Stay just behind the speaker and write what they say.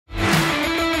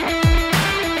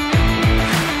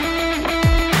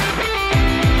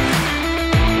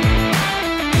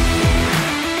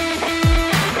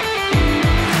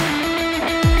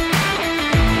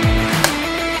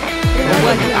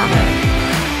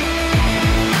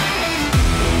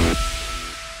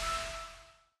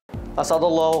أسعد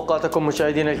الله أوقاتكم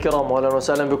مشاهدينا الكرام، وأهلا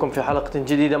وسهلا بكم في حلقة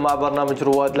جديدة مع برنامج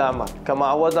رواد الأعمال. كما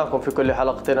عودناكم في كل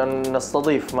حلقة أن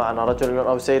نستضيف معنا رجل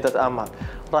أو سيدة أعمال.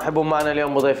 رحبوا معنا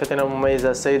اليوم بضيفتنا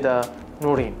المميزة السيدة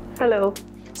نورين. Hello.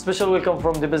 Special welcome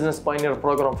from the Business Pioneer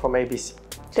program from ABC.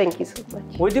 Thank you so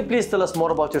much. Would you please tell us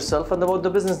more about yourself and about the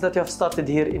business that you have started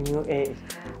here in UAE?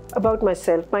 About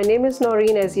myself, my name is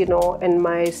Noreen, as you know, and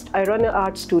I run an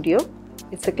art studio.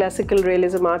 It's a classical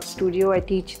realism art studio. I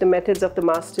teach the methods of the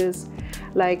masters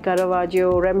like Caravaggio,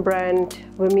 Rembrandt,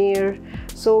 Vermeer.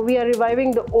 So we are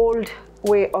reviving the old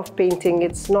way of painting.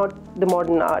 It's not the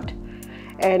modern art.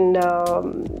 And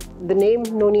the name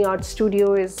Noni Art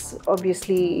Studio is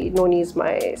obviously, Noni is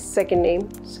my second name,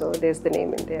 so there's the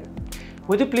name in there.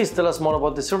 Would you please tell us more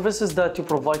about the services that you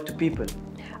provide to people?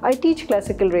 I teach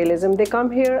classical realism. They come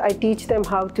here, I teach them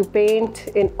how to paint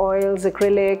in oils,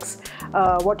 acrylics,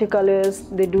 watercolors.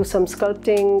 They do some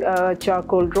sculpting,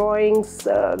 charcoal drawings,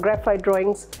 graphite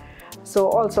drawings, so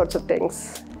all sorts of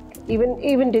things.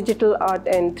 Even digital art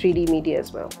and 3D media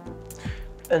as well.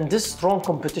 And this strong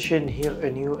competition here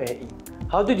in UAE,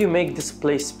 how did you make this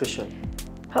place special?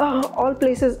 All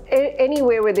places,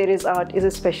 anywhere where there is art is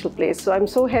a special place. So I'm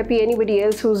so happy anybody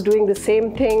else who's doing the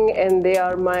same thing and they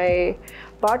are my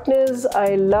partners.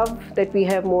 I love that we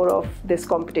have more of this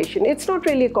competition. It's not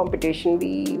really a competition.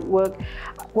 We work,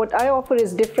 what I offer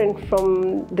is different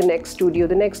from the next studio.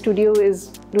 The next studio is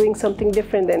doing something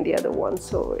different than the other one.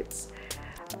 So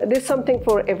there's something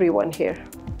for everyone here.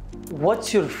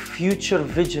 What's your future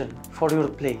vision for your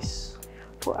place?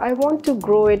 I want to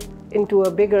grow it into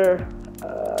a bigger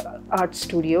art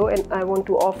studio, and I want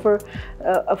to offer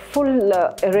a full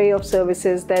array of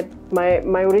services that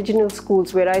my original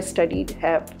schools where I studied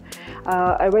have.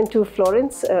 I went to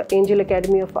Florence, Angel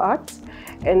Academy of Arts,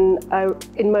 and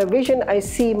in my vision I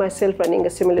see myself running a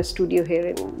similar studio here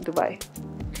in Dubai.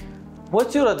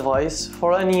 What's your advice for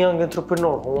any young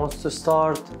entrepreneur who wants to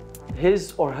start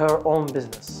his or her own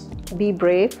business? Be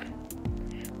brave,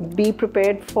 be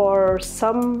prepared for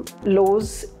some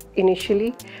lows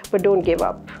initially, but don't give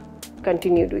up.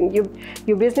 Continue doing.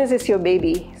 Your business is your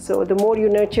baby, so the more you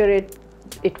nurture it,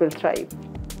 it will thrive.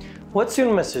 What's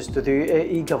your message to the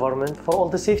UAE government for all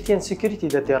the safety and security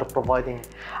that they are providing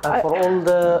and for all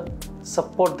the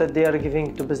support that they are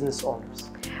giving to business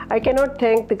owners? I cannot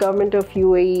thank the government of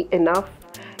UAE enough.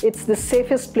 It's the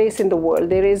safest place in the world.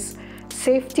 There is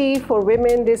safety for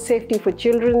women, there's safety for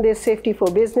children, there's safety for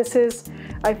businesses.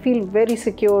 I feel very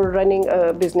secure running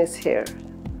a business here.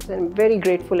 I'm very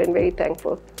grateful and very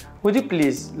thankful. Would you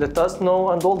please let us know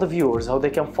and all the viewers how they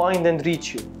can find and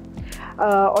reach you?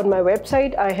 On my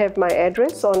website, I have my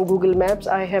address. On Google Maps,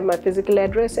 I have my physical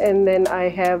address, and then I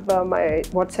have my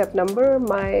WhatsApp number,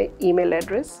 my email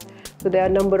address. So there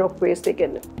are a number of ways they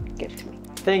can get to me.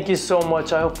 Thank you so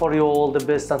much. I hope for you all the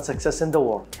best and success in the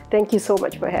world. Thank you so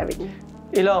much for having me.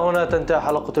 إلى هنا تنتهي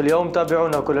حلقة اليوم.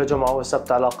 تابعونا كل جمعة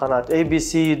وسبت على قناة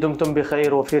ABC. دمتم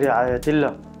بخير وفي رعاية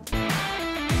الله.